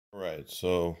right,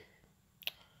 so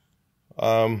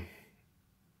um,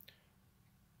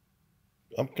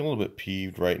 I'm a little bit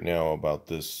peeved right now about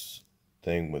this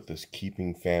thing with this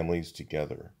keeping families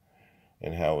together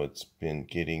and how it's been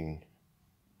getting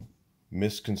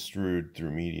misconstrued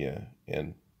through media.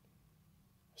 And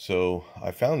so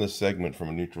I found this segment from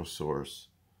a neutral source,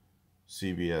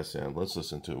 CBS, and let's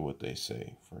listen to what they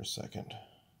say for a second.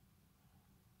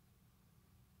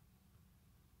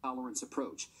 Tolerance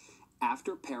approach.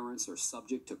 After parents are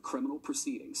subject to criminal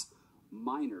proceedings,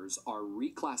 minors are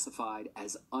reclassified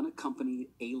as unaccompanied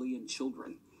alien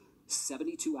children.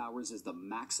 72 hours is the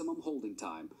maximum holding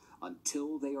time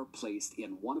until they are placed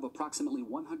in one of approximately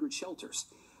 100 shelters.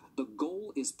 The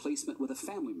goal is placement with a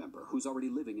family member who's already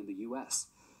living in the U.S.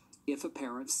 If a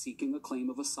parent seeking a claim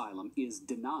of asylum is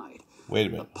denied, Wait a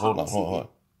minute, hold on.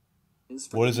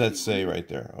 What does that say right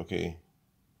there? Okay,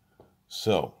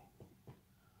 so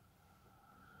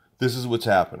this is what's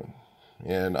happening,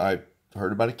 and I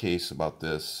heard about a case about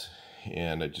this,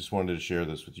 and I just wanted to share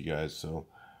this with you guys. So,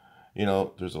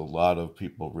 there's a lot of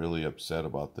people really upset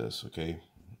about this, okay?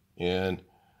 And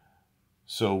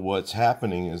so what's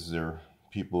happening is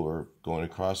people are going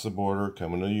across the border,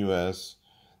 coming to the U.S.,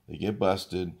 they get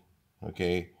busted,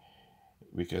 okay,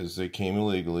 because they came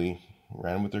illegally,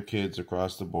 ran with their kids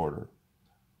across the border,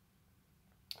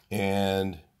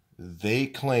 and they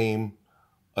claim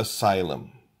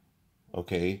asylum,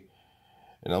 okay?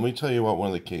 And let me tell you about one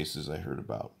of the cases I heard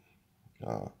about.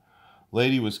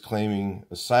 Lady was claiming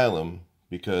asylum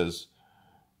because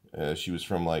she was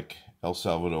from like El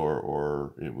Salvador,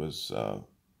 or it was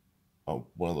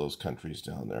one of those countries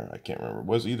down there. I can't remember. It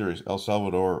was either El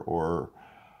Salvador or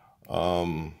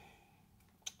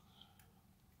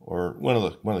one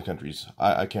of the countries.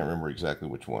 I can't remember exactly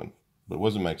which one, but it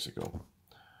wasn't Mexico.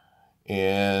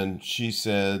 And she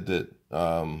said that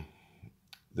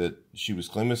that she was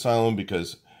claiming asylum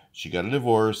because she got a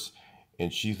divorce,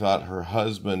 and she thought her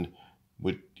husband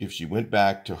would, if she went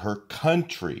back to her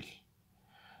country,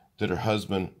 that her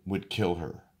husband would kill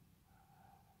her.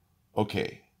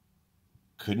 Okay,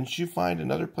 couldn't you find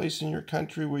another place in your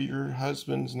country where your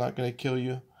husband's not going to kill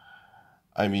you?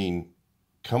 I mean,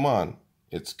 come on.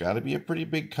 It's got to be a pretty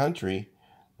big country.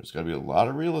 There's got to be a lot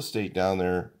of real estate down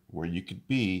there where you could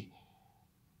be.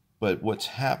 But what's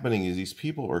happening is these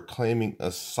people are claiming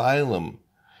asylum,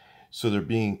 so they're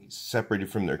being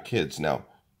separated from their kids. Now,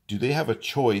 do they have a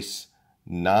choice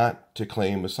not to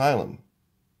claim asylum?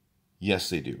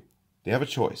 Yes, they do. They have a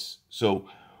choice. So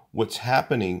what's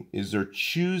happening is they're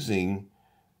choosing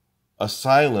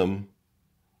asylum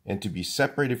and to be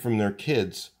separated from their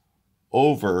kids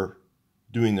over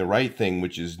doing the right thing,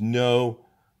 which is, no,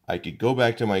 I could go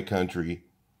back to my country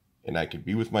and I could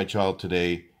be with my child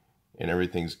today and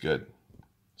everything's good.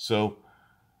 So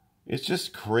it's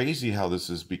just crazy how this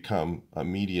has become a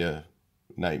media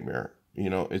nightmare.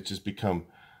 It's just become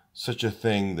such a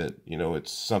thing that,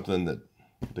 it's something that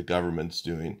the government's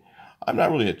doing. I'm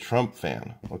not really a Trump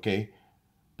fan, okay?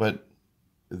 But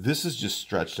this is just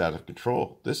stretched out of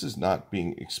control. This is not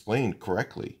being explained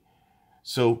correctly.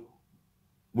 So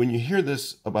when you hear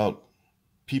this about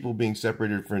people being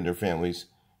separated from their families,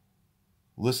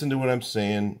 listen to what I'm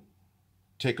saying.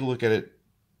 Take a look at it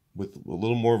with a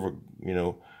little more of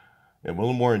a, a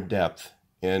little more in depth,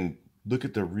 and look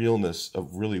at the realness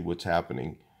of really what's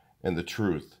happening and the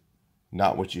truth,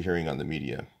 not what you're hearing on the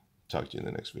media. Talk to you in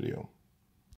the next video.